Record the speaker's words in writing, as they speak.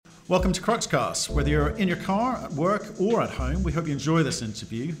Welcome to Cruxcast. Whether you're in your car, at work, or at home, we hope you enjoy this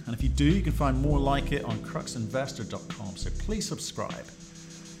interview. And if you do, you can find more like it on cruxinvestor.com. So please subscribe.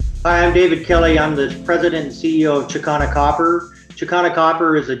 Hi, I'm David Kelly. I'm the president and CEO of Chakana Copper. Chakana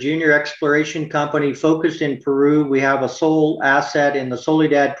Copper is a junior exploration company focused in Peru. We have a sole asset in the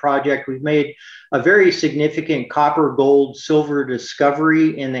Soledad project. We've made a very significant copper, gold, silver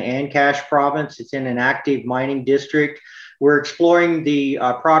discovery in the Ancash province. It's in an active mining district. We're exploring the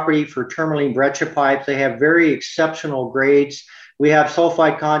property for tourmaline breccia pipes. They have very exceptional grades. We have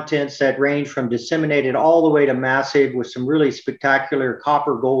sulfide contents that range from disseminated all the way to massive with some really spectacular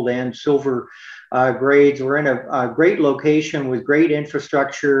copper, gold, and silver grades. We're in a great location with great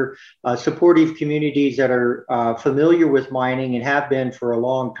infrastructure, supportive communities that are familiar with mining and have been for a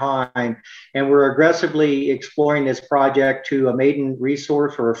long time. And we're aggressively exploring this project to a maiden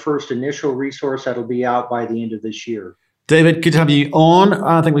resource or a first initial resource that'll be out by the end of this year. David, good to have you on.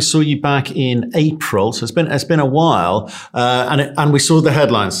 I think we saw you back in April, so it's been a while, and we saw the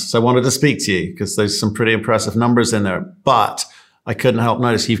headlines. So I wanted to speak to you because there's some pretty impressive numbers in there. But I couldn't help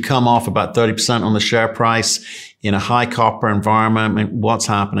notice you've come off about 30% on the share price in a high copper environment. I mean, what's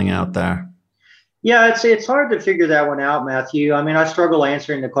happening out there? Yeah, it's hard to figure that one out, Matthew. I mean, I struggle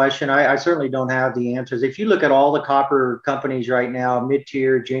answering the question. I certainly don't have the answers. If you look at all the copper companies right now,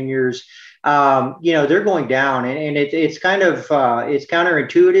 mid-tier, juniors, they're going down, and it's kind of it's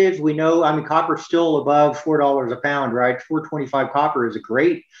counterintuitive. We know, I mean, copper's still above $4 a pound, right? 4.25 copper is a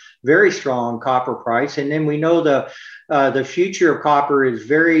great, very strong copper price, and then we know the future of copper is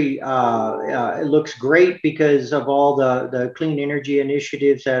very it looks great because of all the clean energy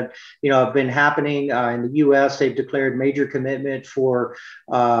initiatives that have been happening in the U.S. They've declared major commitment for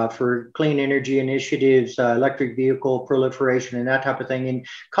clean energy initiatives, electric vehicle proliferation, and that type of thing. And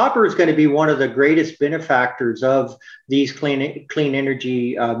copper is going to be one of the greatest benefactors of these clean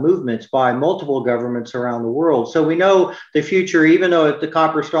energy movements by multiple governments around the world. So we know the future, even though the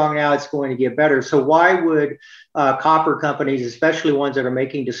copper is strong now, it's going to get better. So why would copper companies, especially ones that are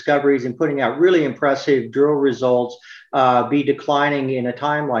making discoveries and putting out really impressive drill results, be declining in a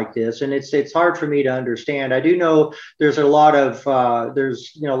time like this? And it's hard for me to understand. I do know there's a lot of a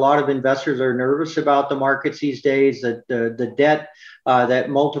lot of investors are nervous about the markets these days. That the debt that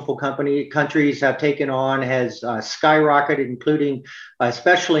multiple countries have taken on has skyrocketed, including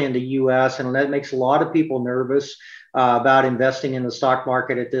especially in the U.S., and that makes a lot of people nervous about investing in the stock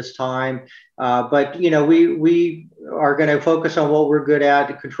market at this time. But we are going to focus on what we're good at,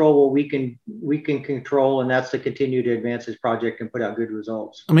 to control what we can control, and that's to continue to advance this project and put out good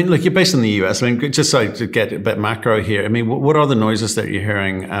results. I mean, look, you're based in the US. I mean, just so to get a bit macro here, I mean, what are the noises that you're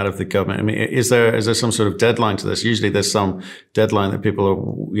hearing out of the government? I mean, is there some sort of deadline to this? Usually there's some deadline that people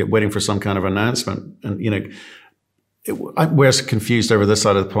are waiting for some kind of announcement, and we're confused over this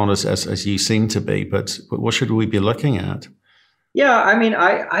side of the pond as you seem to be, but what should we be looking at? Yeah, I mean,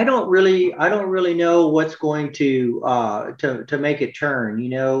 I don't really know what's going to make it turn.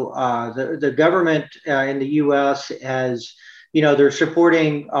 The government in the U.S. has, they're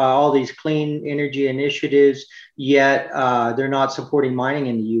supporting all these clean energy initiatives, yet they're not supporting mining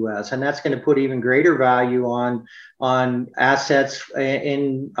in the U.S. And that's going to put even greater value on assets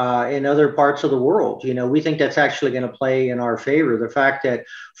in other parts of the world. We think that's actually going to play in our favor. The fact that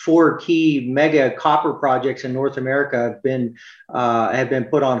 4 key mega copper projects in North America have been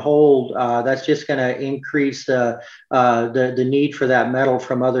put on hold, that's just going to increase the need for that metal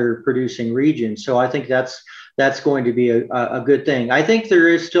from other producing regions. So I think that's going to be a good thing. I think there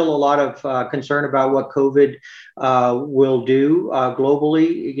is still a lot of concern about what COVID will do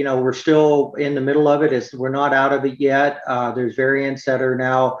globally. We're still in the middle of it. We're not out of it yet. There's variants that are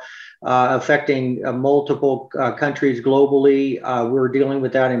now affecting multiple countries globally. We're dealing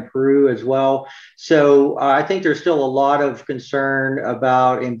with that in Peru as well. So I think there's still a lot of concern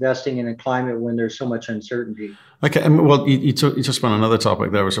about investing in a climate when there's so much uncertainty. Okay, well, you touched on another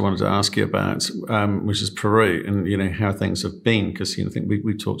topic there, which I wanted to ask you about, which is Peru, and how things have been, because I think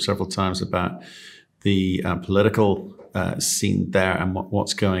we talked several times about the political scene there and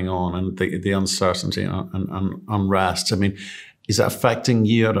what's going on, and the uncertainty and unrest. I mean, is that affecting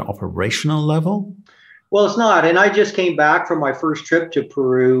you at an operational level? Well, it's not. And I just came back from my first trip to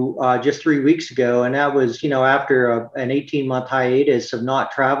Peru just 3 weeks ago. And that was, after an 18-month hiatus of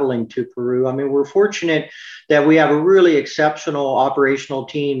not traveling to Peru. I mean, we're fortunate that we have a really exceptional operational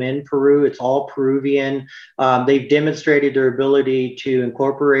team in Peru. It's all Peruvian. They've demonstrated their ability to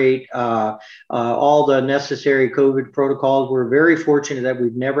incorporate all the necessary COVID protocols. We're very fortunate that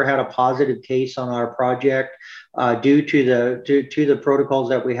we've never had a positive case on our project. due to the protocols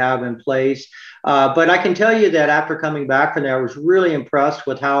that we have in place. But I can tell you that after coming back from there, I was really impressed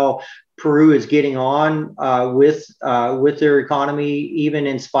with how Peru is getting on with their economy, even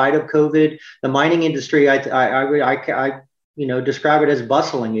in spite of COVID. The mining industry, I describe it as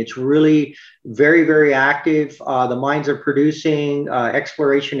bustling. It's really very, very active. The mines are producing,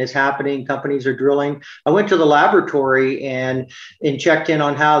 exploration is happening, companies are drilling. I went to the laboratory and checked in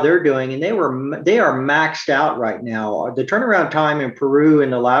on how they're doing, and they are maxed out right now. The turnaround time in Peru in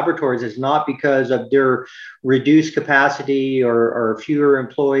the laboratories is not because of their reduced capacity or fewer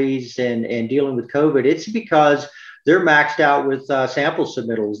employees and dealing with COVID. It's because they're maxed out with sample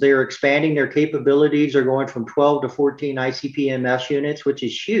submittals. They're expanding their capabilities. They're going from 12 to 14 ICP-MS units, which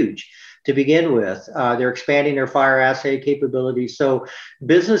is huge to begin with. They're expanding their fire assay capabilities. So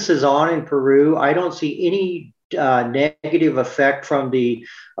business is on in Peru. I don't see any negative effect from the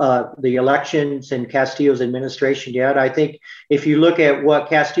elections and Castillo's administration yet. I think if you look at what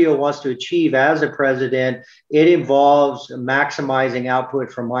Castillo wants to achieve as a president, it involves maximizing output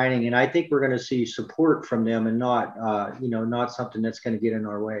from mining, and I think we're going to see support from them, and not something that's going to get in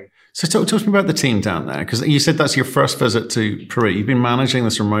our way. So talk to me about the team down there, because you said that's your first visit to Peru. You've been managing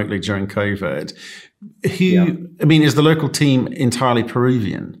this remotely during COVID. Is the local team entirely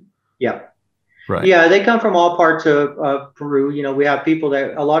Peruvian? Yeah. Right. Yeah, they come from all parts of Peru. We have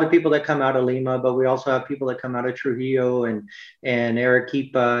a lot of people that come out of Lima, but we also have people that come out of Trujillo and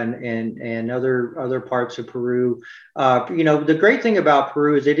Arequipa and other parts of Peru. The great thing about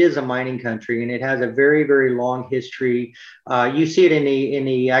Peru is it is a mining country, and it has a very, very long history. You see it in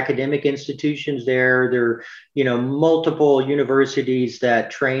the academic institutions there. There are multiple universities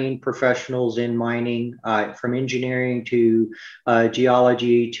that train professionals in mining, from engineering to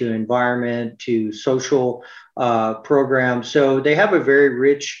geology to environment to social programs. So they have a very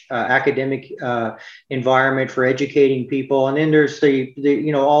rich academic environment for educating people. And then there's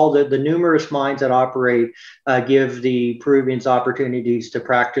all the numerous mines that operate give the Peruvians opportunities to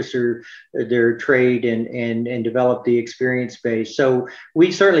practice their trade and develop the experience base. So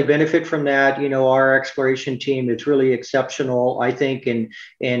we certainly benefit from that. Our exploration team is really exceptional, I think, in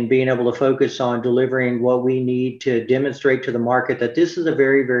being able to focus on delivering what we need to demonstrate to the market that this is a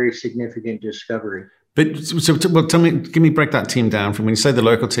very, very significant discovery. But tell me, break that team down from when you say the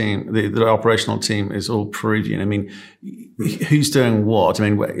local team, the operational team is all Peruvian. Who's doing what?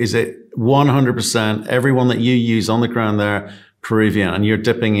 Is it 100% everyone that you use on the ground there Peruvian, and you're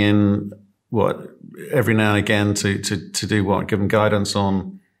dipping in every now and again to do what? Give them guidance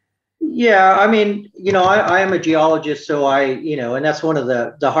on? Yeah, I am a geologist, so and that's one of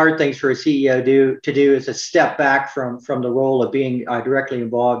the hard things for a CEO to do is to step back from the role of being directly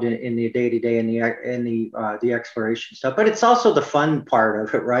involved in the day-to-day and the exploration stuff. But it's also the fun part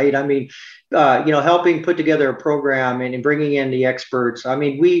of it, right? Helping put together a program and bringing in the experts.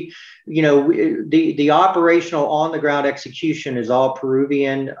 The operational on the ground execution is all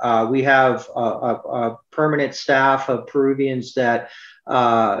Peruvian. We have a permanent staff of Peruvians that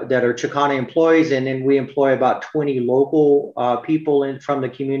are Chicana employees, and then we employ about 20 local people from the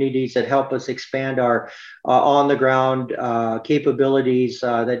communities that help us expand our on the ground capabilities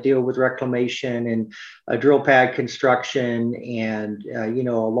that deal with reclamation and drill pad construction, and a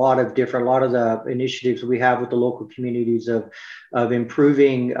lot of the initiatives we have with the local communities of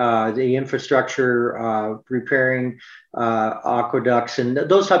improving the infrastructure, repairing aqueducts, and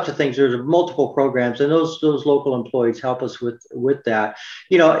those types of things. There's multiple programs, and those local employees help us with that.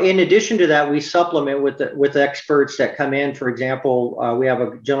 In addition to that, we supplement with experts that come in. For example, we have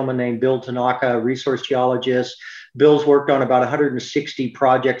a gentleman named Bill Tanaka, a resource geologist. Bill's worked on about 160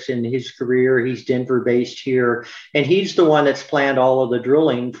 projects in his career. He's Denver-based here, and he's the one that's planned all of the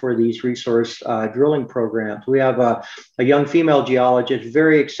drilling for these resource drilling programs. We have a young female geologist,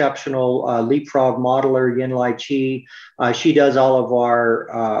 very exceptional leapfrog modeler, Yin Lai Chi. She does all of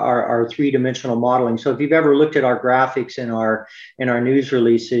our three-dimensional modeling. So if you've ever looked at our graphics in our news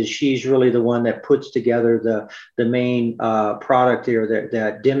releases, she's really the one that puts together the main product there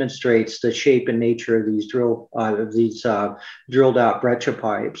that demonstrates the shape and nature of these drilled out breccia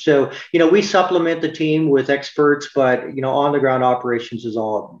pipes. So we supplement the team with experts, but on the ground operations is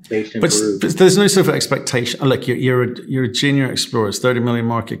all based in Peru. But there's no sort of expectation. Look, you're a junior explorer. It's 30 million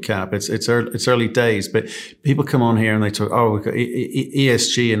market cap. It's early days, but people come on here and they talk, we've got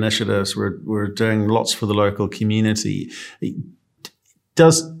ESG initiatives. We're doing lots for the local community.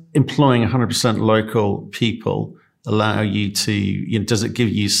 Does employing 100% local people allow you to, does it give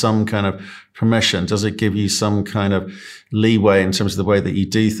you some kind of permission? Does it give you some kind of leeway in terms of the way that you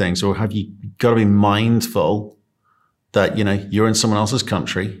do things? Or have you got to be mindful that, you're in someone else's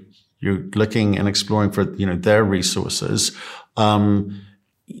country You're looking and exploring for, their resources. How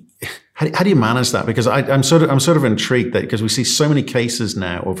do you manage that? Because I'm sort of intrigued that because we see so many cases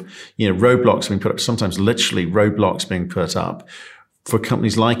now of roadblocks being put up, sometimes literally roadblocks being put up for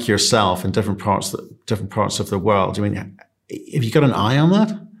companies like yourself in different parts of the world. I mean, have you got an eye on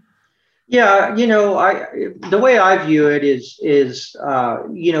that? Yeah, the way I view it is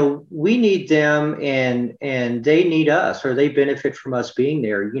we need them and they need us, or they benefit from us being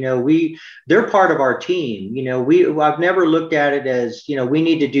there. They're part of our team. I've never looked at it as, we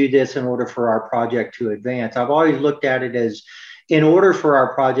need to do this in order for our project to advance. I've always looked at it as, in order for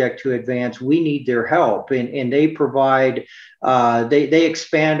our project to advance, we need their help, and they provide, they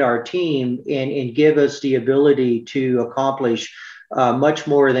expand our team and give us the ability to accomplish much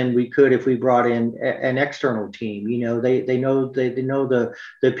more than we could if we brought in an external team. They know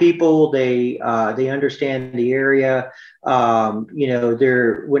the people, they understand the area.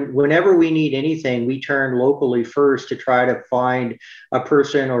 Whenever we need anything, we turn locally first to try to find a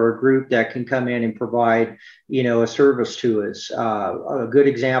person or a group that can come in and provide a service to us. A good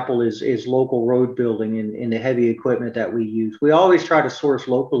example is local road building in the heavy equipment that we use. We always try to source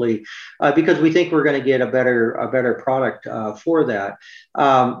locally because we think we're going to get a better product for that.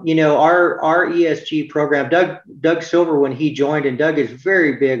 Our ESG program, Doug Silver, when he joined, and Doug is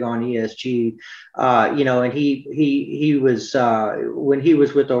very big on ESG. And he was when he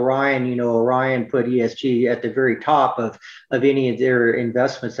was with Orion. Orion put ESG at the very top of any of their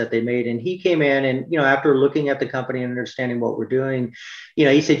investments that they made. And he came in and after looking at the company and understanding what we're doing,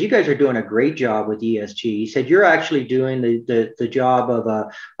 he said, "You guys are doing a great job with ESG." He said, "You're actually doing the job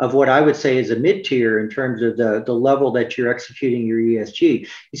of what I would say is a mid-tier in terms of the level that you're executing your ESG."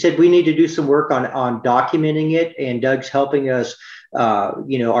 He said, "We need to do some work on documenting it, and Doug's helping us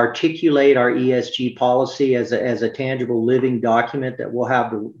articulate our ESG policy as a tangible living document that we'll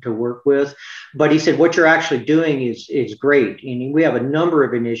have to work with." But he said, "What you're actually doing is great. And we have a number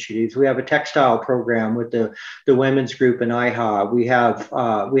of initiatives. We have a textile program with the women's group in IHA. We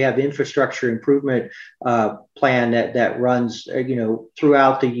have infrastructure improvement plan that runs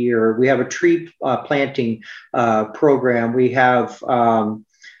throughout the year. We have a tree planting program. We have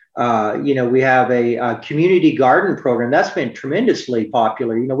we have a community garden program that's been tremendously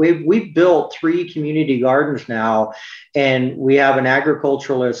popular. We've built 3 community gardens now, and we have an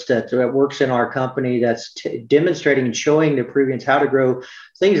agriculturalist that works in our company that's demonstrating and showing the Peruvians how to grow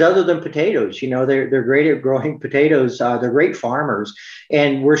things other than potatoes. They're great at growing potatoes. They're great farmers,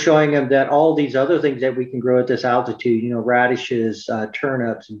 and we're showing them that all these other things that we can grow at this altitude, radishes,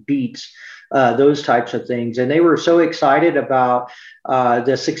 turnips, beets, those types of things. And they were so excited about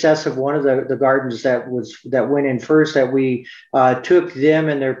the success of one of the gardens that went in first, that we took them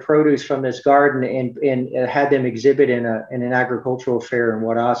and their produce from this garden and had them exhibit in an agricultural fair in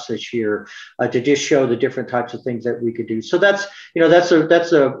Huaraz this year to just show the different types of things that we could do. So that's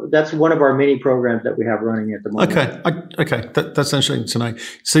one of our many programs that we have running at the moment. Okay, that's interesting to know.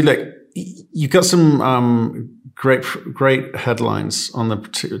 So look, you've got some great headlines on the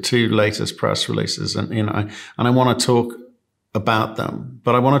two latest press releases, and I want to talk about them,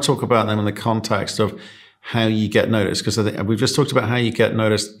 but I want to talk about them in the context of how you get noticed, because I think we've just talked about how you get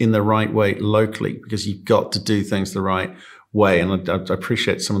noticed in the right way locally, because you've got to do things the right way. And I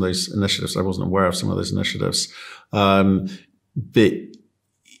appreciate some of those initiatives. I wasn't aware of some of those initiatives. But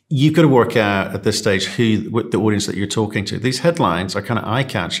you've got to work out at this stage what the audience that you're talking to. These headlines are kind of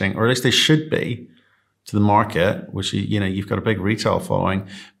eye-catching, or at least they should be to the market, which you've got a big retail following,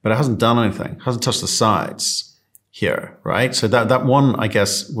 but it hasn't done anything, hasn't touched the sides here, right? So that one, I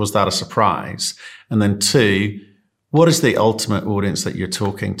guess, was that a surprise? And then 2, what is the ultimate audience that you're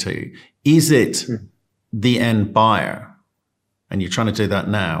talking to? Is it the end buyer, and you're trying to do that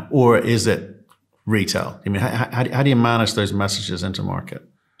now, or is it retail? I mean, how do you manage those messages into market?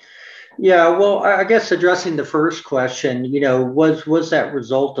 Yeah, well, I guess addressing the first question, was that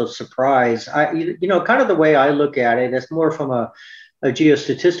result of surprise? Kind of the way I look at it, it's more from a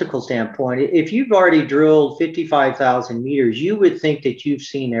geostatistical standpoint. If you've already drilled 55,000 meters, you would think that you've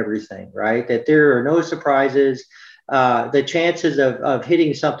seen everything, right? That there are no surprises. The chances of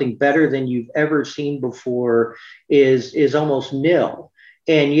hitting something better than you've ever seen before is almost nil.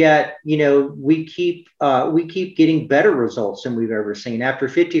 And yet, we keep getting better results than we've ever seen. After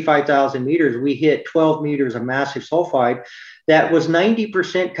 55,000 meters, we hit 12 meters of massive sulfide. that was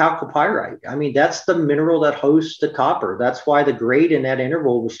 90% chalcopyrite. I mean, that's the mineral that hosts the copper. That's why the grade in that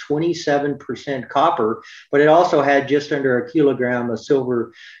interval was 27% copper, but it also had just under a kilogram of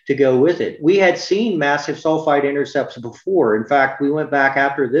silver to go with it. We had seen massive sulfide intercepts before. In fact, we went back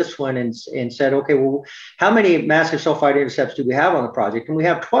after this one and said, okay, well, how many massive sulfide intercepts do we have on the project? And we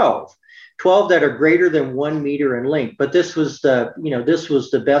have 12 that are greater than 1 meter in length. But this was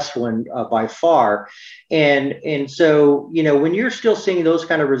the best one by far. And so, when you're still seeing those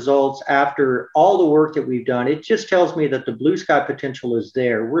kind of results after all the work that we've done, it just tells me that the blue sky potential is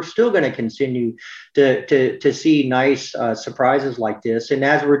there. We're still going to continue to see nice surprises like this. And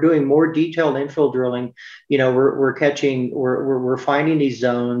as we're doing more detailed infill drilling, we're finding these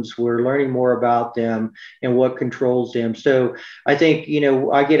zones, we're learning more about them and what controls them. So I think,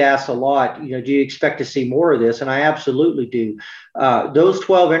 I get asked a lot, do you expect to see more of this? And I absolutely do. Those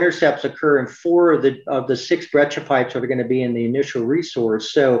 12 intercepts occur in 4 of the 6 breccia pipes that are going to be in the initial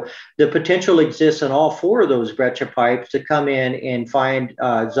resource. So the potential exists in all 4 of those breccia pipes to come in and find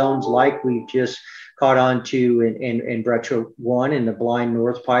zones like we've just caught on to in Breccia 1 in the Blind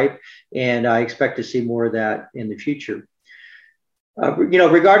North pipe. And I expect to see more of that in the future.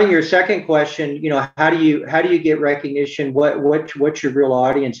 Regarding your second question, how do you get recognition? What's your real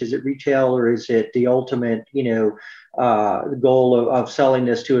audience? Is it retail, or is it the ultimate, the goal of selling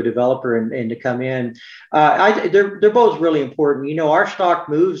this to a developer and to come in? They're both really important. Our stock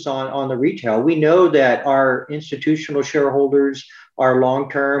moves on the retail. We know that our institutional shareholders are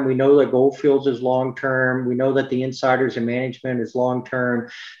long-term. We know that Gold Fields is long-term. We know that the insiders and management is long-term.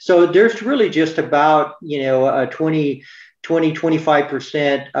 So there's really just about, a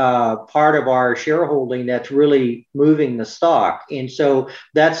 25% part of our shareholding that's really moving the stock. And so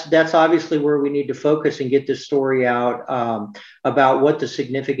that's obviously where we need to focus and get this story out about what the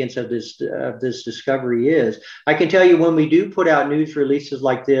significance of this discovery is. I can tell you, when we do put out news releases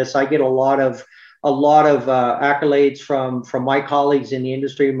like this, I get a lot of accolades from my colleagues in the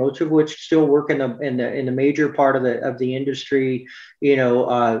industry, most of which still work in the major part of the industry.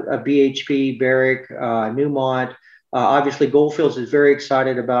 BHP, Barrick, Newmont. Obviously, Gold Fields is very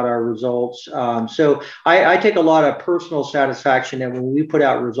excited about our results. So I take a lot of personal satisfaction that when we put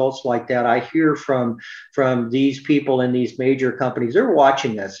out results like that, I hear from these people in these major companies. They're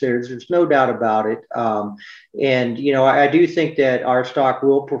watching us. There's no doubt about it. And I do think that our stock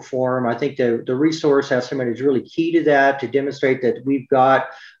will perform. I think the resource estimate is really key to that, to demonstrate that we've got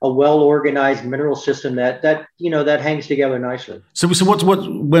a well-organized mineral system that hangs together nicely. So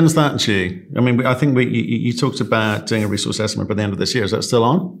when's that due? I mean, I think you talked about doing a resource estimate by the end of this year. Is that still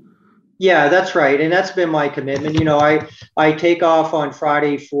on? Yeah, that's right, and that's been my commitment. I take off on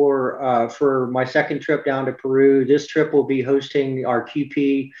Friday for my second trip down to Peru. This trip will be hosting our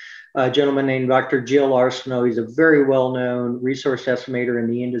QP. A gentleman named Dr. Gilles Arsenault. He's a very well-known resource estimator in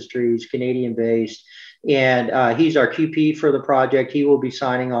the industry. He's Canadian-based, and he's our QP for the project. He will be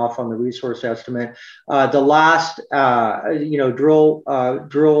signing off on the resource estimate. The last, drill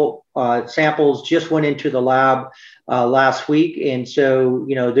samples just went into the lab last week, and so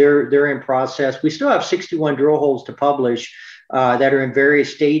they're in process. We still have 61 drill holes to publish. That are in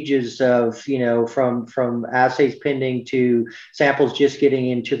various stages of, from assays pending to samples just getting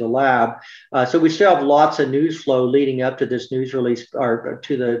into the lab. So we still have lots of news flow leading up to this news release, or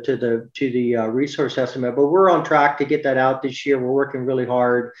to the resource estimate. But we're on track to get that out this year. We're working really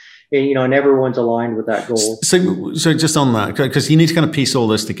hard, and everyone's aligned with that goal. So just on that, because you need to kind of piece all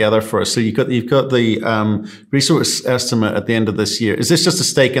this together for us. So you've got the resource estimate at the end of this year. Is this just a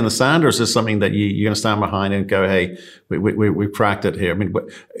stake in the sand, or is this something that you're going to stand behind and go, hey, we cracked it here?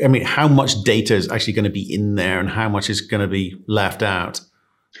 I mean, how much data is actually going to be in there, and how much is going to be left out?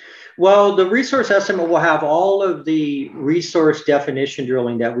 Well, the resource estimate will have all of the resource definition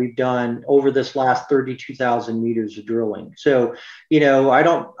drilling that we've done over this last 32,000 meters of drilling. So, I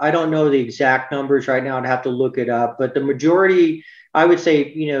don't know the exact numbers right now. I'd have to look it up, but the majority, I would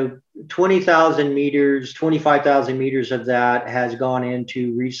say, 20,000 meters, 25,000 meters of that has gone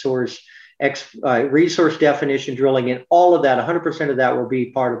into resource definition drilling, and all of that, 100% of that will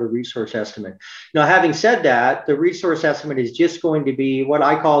be part of the resource estimate. Now, having said that, the resource estimate is just going to be what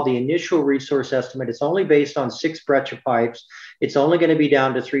I call the initial resource estimate. It's only based on 6 breccia pipes. It's only going to be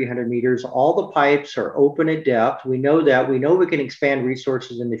down to 300 meters. All the pipes are open at depth. We know that. We know we can expand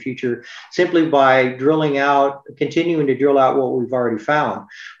resources in the future simply by continuing to drill out what we've already found.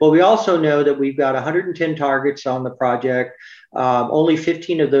 Well, we also know that we've got 110 targets on the project. Only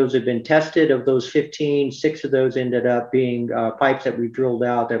 15 of those have been tested. Of those 15, 6 of those ended up being pipes that we've drilled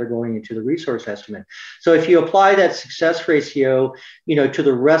out that are going into the resource estimate. So if you apply that success ratio, to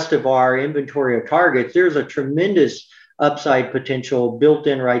the rest of our inventory of targets, there's a tremendous upside potential built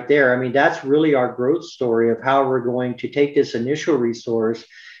in right there. I mean, that's really our growth story of how we're going to take this initial resource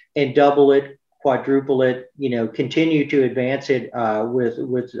and double it, quadruple it, continue to advance it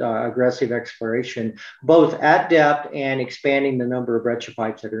with aggressive exploration, both at depth and expanding the number of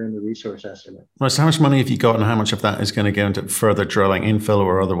brecciopipes that are in the resource estimate. Right. So how much money have you got, and how much of that is going to go into further drilling, infill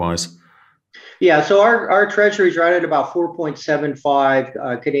or otherwise? Yeah, so our treasury is right at about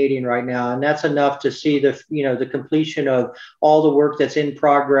 4.75 Canadian right now, and that's enough to see the completion of all the work that's in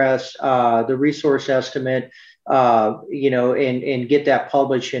progress, the resource estimate, and get that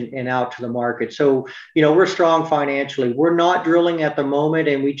published and out to the market. So, we're strong financially. We're not drilling at the moment,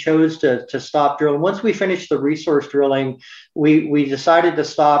 and we chose to stop drilling. Once we finished the resource drilling, we decided to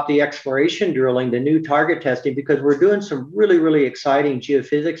stop the exploration drilling, the new target testing, because we're doing some really, really exciting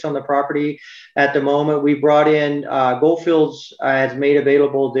geophysics on the property at the moment. We brought in Goldfields has made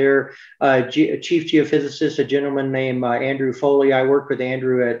available their chief geophysicist, a gentleman named Andrew Foley. I worked with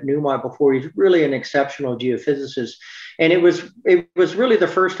Andrew at Newmont before. He's really an exceptional geophysicist. And it was really the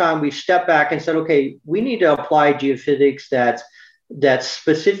first time we stepped back and said, okay, we need to apply geophysics that's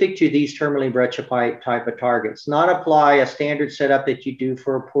specific to these tourmaline brecciopite type of targets, not apply a standard setup that you do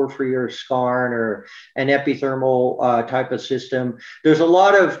for a porphyry or skarn or an epithermal type of system. There's a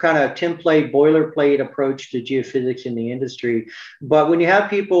lot of kind of template, boilerplate approach to geophysics in the industry. But when you have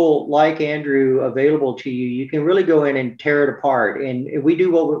people like Andrew available to you, you can really go in and tear it apart. And we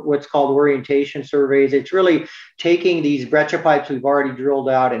do what's called orientation surveys. It's really taking these brecciopipes we've already drilled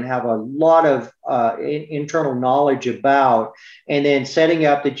out and have a lot of internal knowledge about, and then setting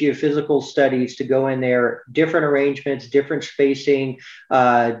up the geophysical studies to go in there, different arrangements, different spacing,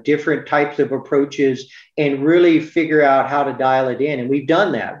 different types of approaches, and really figure out how to dial it in. And we've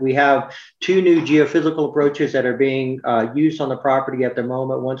done that. We have 2 new geophysical approaches that are being used on the property at the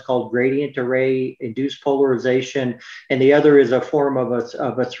moment. One's called gradient array induced polarization, and the other is a form of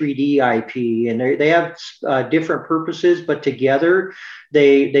a 3D IP. And they have different purposes, but together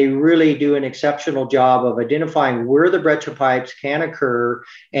they really do an exceptional job of identifying where the brecciopipes can occur,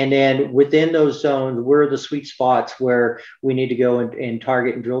 and then within those zones, where are the sweet spots where we need to go and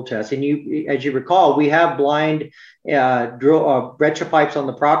target and drill test. And as you recall, we have blind brecciopipes on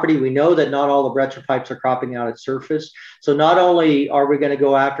the property. We know that not all the brecciopipes are cropping out at surface. So not only are we going to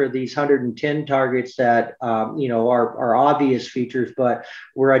go after these 110 targets that are obvious features, but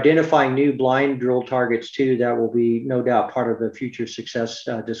we're identifying new blind drill targets too that will be no doubt part of the future success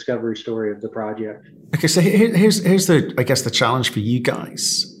discovery story of the project. Okay, so here's the challenge for you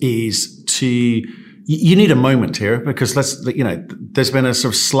guys is to. You need a moment here because there's been a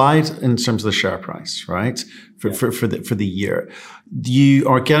sort of slide in terms of the share price, right? For the year. You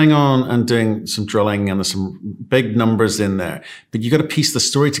are getting on and doing some drilling, and there's some big numbers in there, but you've got to piece the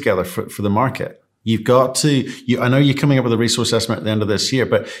story together for the market. You've got to, I know you're coming up with a resource estimate at the end of this year,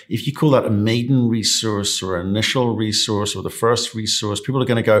 but if you call that a maiden resource or initial resource or the first resource, people are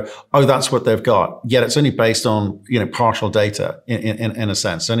going to go, oh, that's what they've got. Yet it's only based on, partial data in a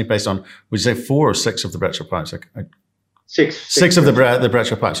sense. It's only based on, would you say 4 or 6 of the brecciopipes? Six of the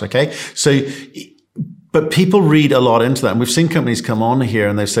brecciopipes, okay? So, but people read a lot into that. And we've seen companies come on here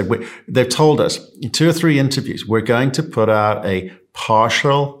and they've said, they've told us in 2 or 3 interviews, we're going to put out a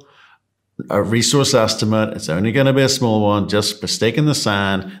resource estimate. It's only going to be a small one, just a stake in the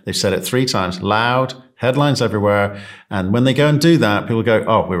sand. They've said it 3 times, loud, headlines everywhere. And when they go and do that, people go,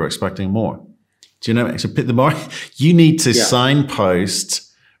 oh, we were expecting more. Do you know what I mean? So the more you need to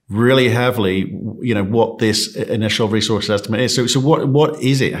signpost really heavily, what this initial resource estimate is. So what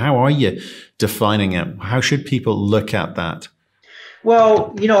is it? How are you defining it? How should people look at that?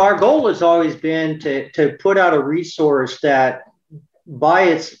 Well, our goal has always been to put out a resource that by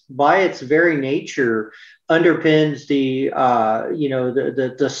its very nature underpins the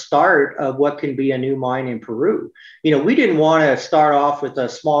start of what can be a new mine in Peru. We didn't want to start off with a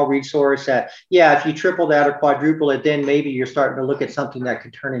small resource that, if you triple that or quadruple it, then maybe you're starting to look at something that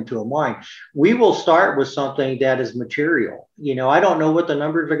could turn into a mine. We will start with something that is material. I don't know what the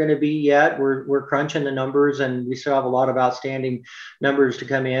numbers are going to be yet. We're crunching the numbers, and we still have a lot of outstanding numbers to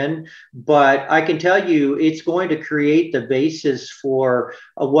come in. But I can tell you, it's going to create the basis for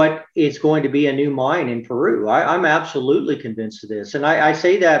what is going to be a new mine in Peru. I'm absolutely convinced of this, and I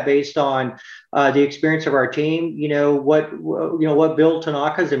say that based on the experience of our team, what Bill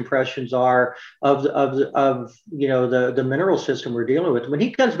Tanaka's impressions are of the mineral system we're dealing with. When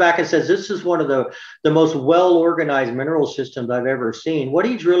he comes back and says this is one of the most well organized mineral systems I've ever seen, what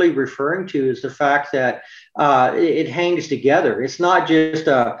he's really referring to is the fact that it hangs together. It's not just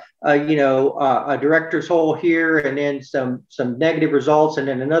a director's hole here and then some negative results and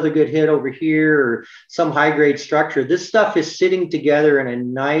then another good hit over here or some high grade structure. This stuff is sitting together in a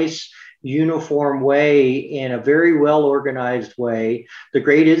nice uniform way, in a very well organized way. The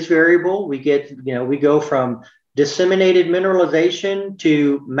grade is variable. We go from disseminated mineralization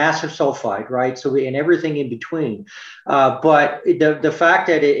to massive sulfide, right? So and everything in between. But the fact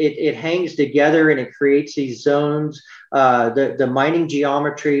that it hangs together and it creates these zones, the mining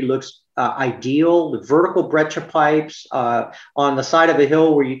geometry looks ideal. The vertical breccia pipes on the side of a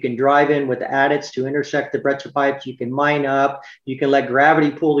hill where you can drive in with adits to intersect the breccia pipes. You can mine up. You can let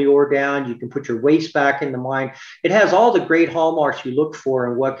gravity pull the ore down. You can put your waste back in the mine. It has all the great hallmarks you look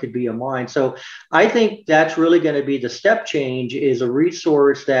for in what could be a mine. So I think that's really going to be the step change, is a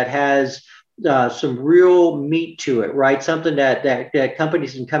resource that has some real meat to it, right? Something that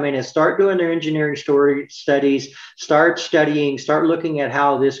companies can come in and start doing their engineering studies, start studying, start looking at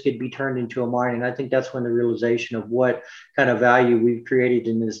how this could be turned into a mine. And I think that's when the realization of what kind of value we've created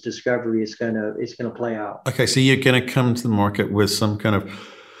in this discovery is going to play out. Okay, so you're going to come to the market with some kind of,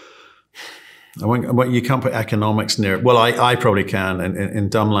 you can't put economics near it. Well, I probably can in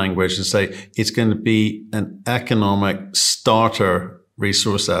dumb language, and say it's going to be an economic starter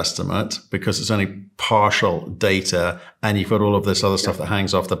resource estimate, because it's only partial data and you've got all of this other stuff that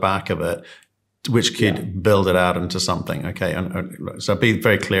hangs off the back of it, which could build it out into something. Okay. And so be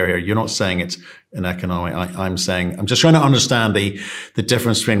very clear here. You're not saying it's an economic. I'm saying, I'm just trying to understand the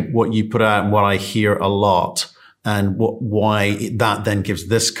difference between what you put out and what I hear a lot, and why that then gives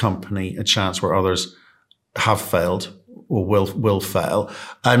this company a chance where others have failed or will fail.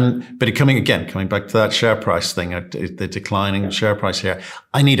 But coming back to that share price thing, the declining share price here,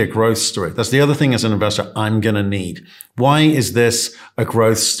 I need a growth story. That's the other thing as an investor I'm going to need. Why is this a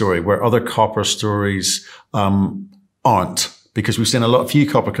growth story where other copper stories aren't? Because we've seen a few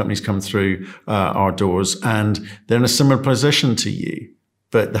copper companies come through our doors and they're in a similar position to you,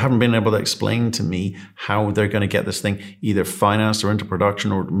 but they haven't been able to explain to me how they're going to get this thing either financed or into production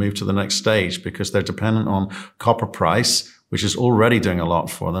or move to the next stage, because they're dependent on copper price, which is already doing a lot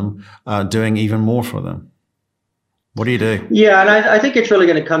for them, doing even more for them. What do you do? Yeah, and I think it's really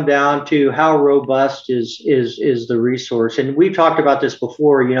going to come down to how robust is the resource. And we've talked about this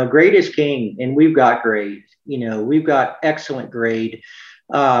before. Grade is king, and we've got grade. We've got excellent grade.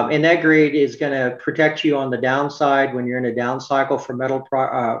 And that grade is going to protect you on the downside when you're in a down cycle for metal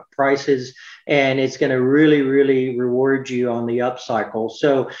prices. And it's going to really, really reward you on the up cycle.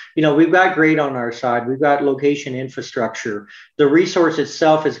 So, we've got grade on our side. We've got location infrastructure. The resource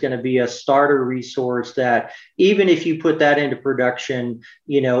itself is going to be a starter resource that even if you put that into production,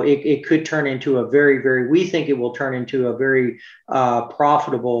 it could turn into a we think it will turn into a very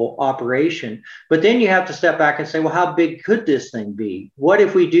profitable operation. But then you have to step back and say, well, how big could this thing be? What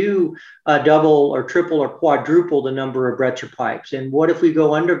if we do double or triple or quadruple the number of breccia pipes? And what if we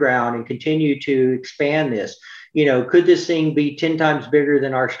go underground and continue to expand this? Could this thing be 10 times bigger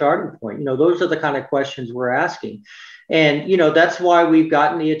than our starting point? Those are the kind of questions we're asking. And, that's why we've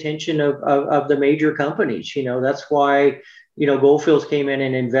gotten the attention of the major companies. That's why, Gold Fields came in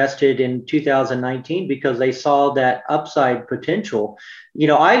and invested in 2019, because they saw that upside potential.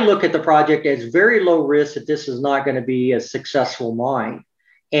 I look at the project as very low risk that this is not going to be a successful mine.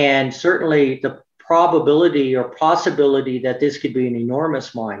 And certainly the probability or possibility that this could be an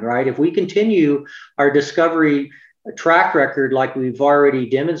enormous mine, right? If we continue our discovery track record like we've already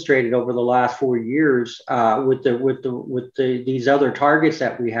demonstrated over the last 4 years with these other targets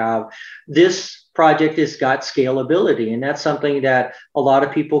that we have, this project has got scalability. And that's something that a lot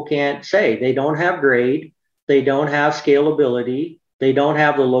of people can't say. They don't have grade, they don't have scalability, they don't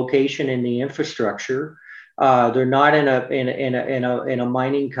have the location and the infrastructure. They're not in a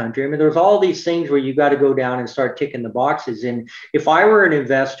mining country. I mean, there's all these things where you got to go down and start ticking the boxes. And if I were an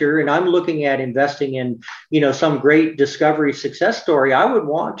investor and I'm looking at investing in, some great discovery success story, I would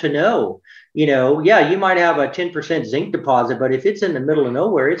want to know, yeah, you might have a 10% zinc deposit, but if it's in the middle of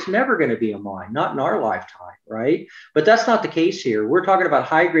nowhere, it's never going to be a mine, not in our lifetime, right? But that's not the case here. We're talking about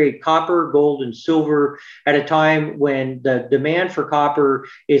high grade copper, gold, and silver at a time when the demand for copper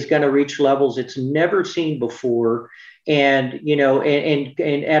is going to reach levels it's never seen before. And,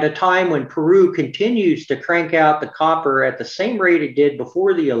 and at a time when Peru continues to crank out the copper at the same rate it did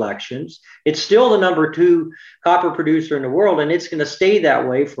before the elections, it's still the number 2 copper producer in the world, and it's going to stay that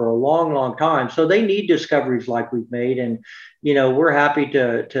way for a long, long time. So they need discoveries like we've made. And, we're happy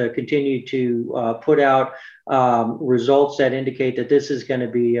to continue to put out results that indicate that this is going to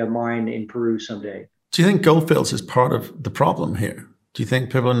be a mine in Peru someday. Do you think Gold Fields is part of the problem here? Do you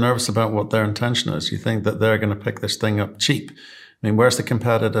think people are nervous about what their intention is? Do you think that they're going to pick this thing up cheap? I mean, where's the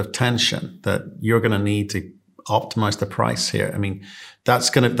competitive tension that you're going to need to optimize the price here? I mean, that's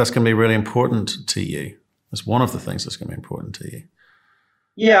going to be really important to you. That's one of the things that's going to be important to you.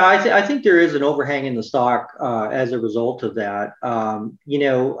 Yeah, I think there is an overhang in the stock as a result of that.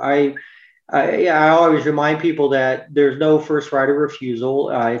 I always remind people that there's no first right of refusal.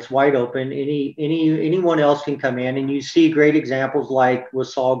 It's wide open. Anyone else can come in, and you see great examples like with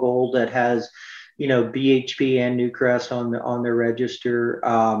SolGold that has, BHP and Newcrest on their register.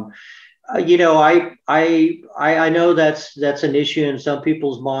 I know that's an issue in some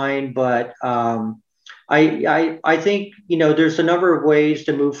people's mind, but I think there's a number of ways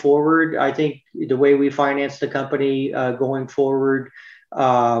to move forward. I think the way we finance the company going forward.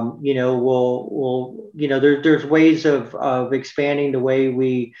 There's ways of expanding the way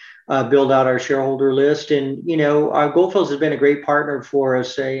we build out our shareholder list. And, Gold Fields has been a great partner for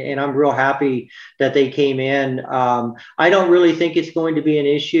us, and I'm real happy that they came in. I don't really think it's going to be an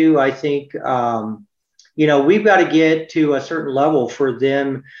issue. I think, we've got to get to a certain level for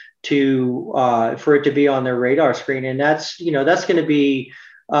them for it to be on their radar screen. And that's going to be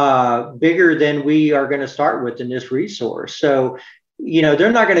bigger than we are going to start with in this resource. So,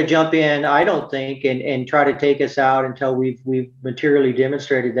 they're not going to jump in, I don't think, and try to take us out until we've materially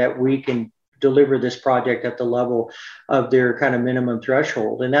demonstrated that we can deliver this project at the level of their kind of minimum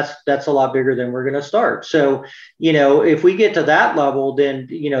threshold. And that's a lot bigger than we're going to start. So, if we get to that level, then,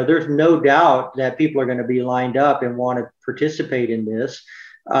 there's no doubt that people are going to be lined up and want to participate in this.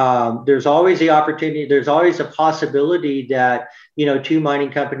 There's always the opportunity. There's always a possibility that, 2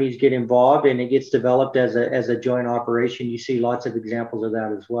 mining companies get involved and it gets developed as a joint operation. You see lots of examples of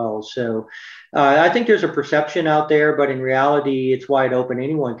that as well. So I think there's a perception out there, but in reality, it's wide open.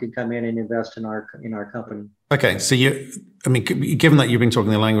 Anyone can come in and invest in our company. Okay. So given that you've been talking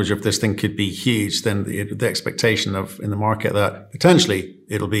the language of this thing could be huge, then the expectation in the market that potentially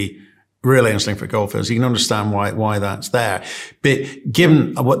it'll be really interesting for Gold Fields. You can understand why that's there. But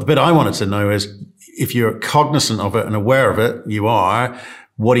given what the bit I wanted to know is, if you're cognizant of it and aware of it,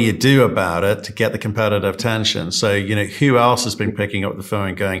 what do you do about it to get the competitive tension? So, who else has been picking up the phone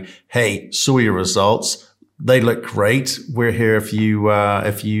and going, hey, saw your results. They look great. We're here if you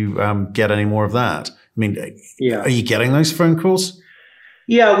get any more of that. I mean, Are you getting those phone calls?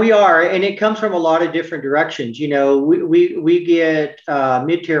 Yeah, we are, and it comes from a lot of different directions. We get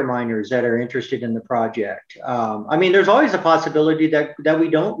mid-tier miners that are interested in the project. There's always a possibility that we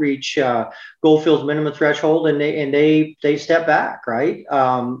don't reach Gold Fields' minimum threshold, and they step back, right?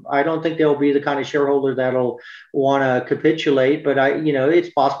 I don't think they'll be the kind of shareholder that'll want to capitulate, but it's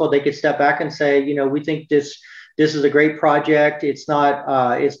possible they could step back and say, we think this is a great project. It's not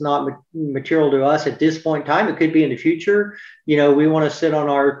material to us at this point in time. It could be in the future. We want to sit on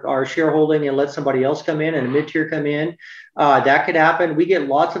our shareholding and let somebody else come in and a mid-tier come in. That could happen. We get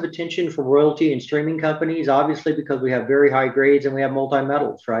lots of attention from royalty and streaming companies, obviously, because we have very high grades and we have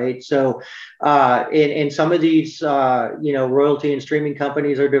multi-metals, right? So, and some of these, royalty and streaming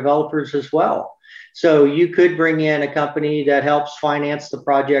companies are developers as well. So you could bring in a company that helps finance the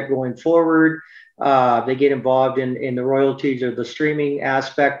project going forward. They get involved in the royalties or the streaming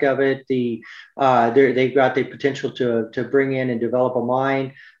aspect of it. They've got the potential to bring in and develop a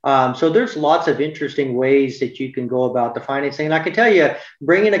mine. So there's lots of interesting ways that you can go about the financing. And I can tell you,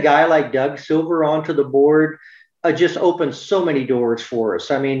 bringing a guy like Doug Silver onto the board just opens so many doors for us.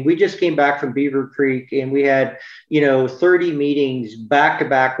 We just came back from Beaver Creek and we had, 30 meetings back to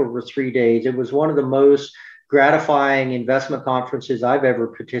back over 3 days. It was one of the most gratifying investment conferences I've ever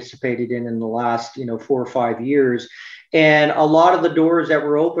participated in the last, 4 or 5 years. And a lot of the doors that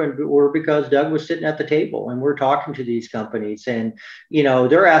were opened were because Doug was sitting at the table and we're talking to these companies and,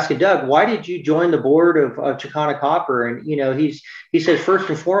 they're asking Doug, why did you join the board of Chakana Copper? And, he says, first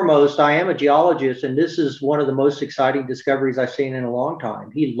and foremost, I am a geologist and this is one of the most exciting discoveries I've seen in a long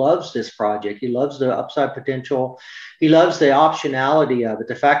time. He loves this project. He loves the upside potential. He loves the optionality of it.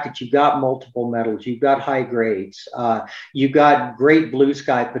 The fact that you've got multiple metals, you've got high grades, you've got great blue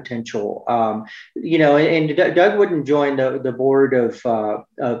sky potential. And Doug wouldn't join join the board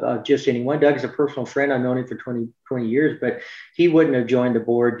of just anyone. Doug is a personal friend. I've known him for 20 years, but he wouldn't have joined the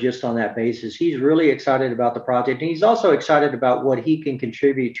board just on that basis. He's really excited about the project, and he's also excited about what he can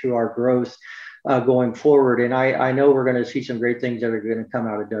contribute to our growth going forward. And I know we're going to see some great things that are going to come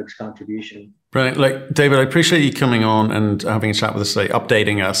out of Doug's contribution. Brilliant. Like, David, I appreciate you coming on and having a chat with us today,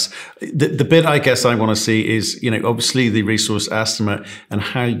 updating us. The bit I guess I want to see is, obviously the resource estimate and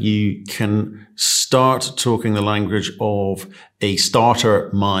how you can start talking the language of a starter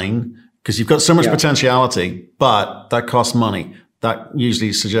mine, because you've got so much potentiality, but that costs money. That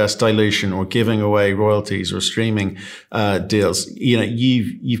usually suggests dilution or giving away royalties or streaming deals.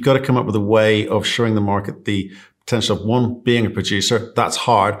 You've got to come up with a way of showing the market the potential of, one, being a producer. That's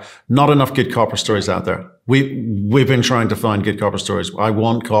hard. Not enough good copper stories out there. We've been trying to find good copper stories. I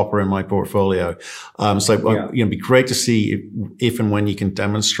want copper in my portfolio. It'd be great to see if and when you can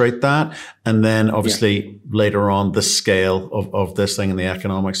demonstrate that. And then obviously later on the scale of this thing and the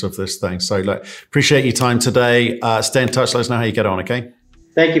economics of this thing. So appreciate your time today. Stay in touch. Let us know how you get on. Okay.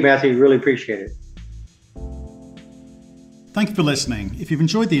 Thank you, Matthew. Really appreciate it. Thank you for listening. If you've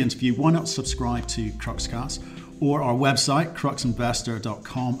enjoyed the interview, why not subscribe to Cruxcast or our website,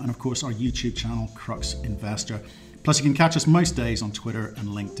 cruxinvestor.com, and of course our YouTube channel, Crux Investor. Plus you can catch us most days on Twitter and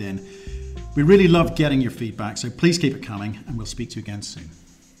LinkedIn. We really love getting your feedback, so please keep it coming, and we'll speak to you again soon.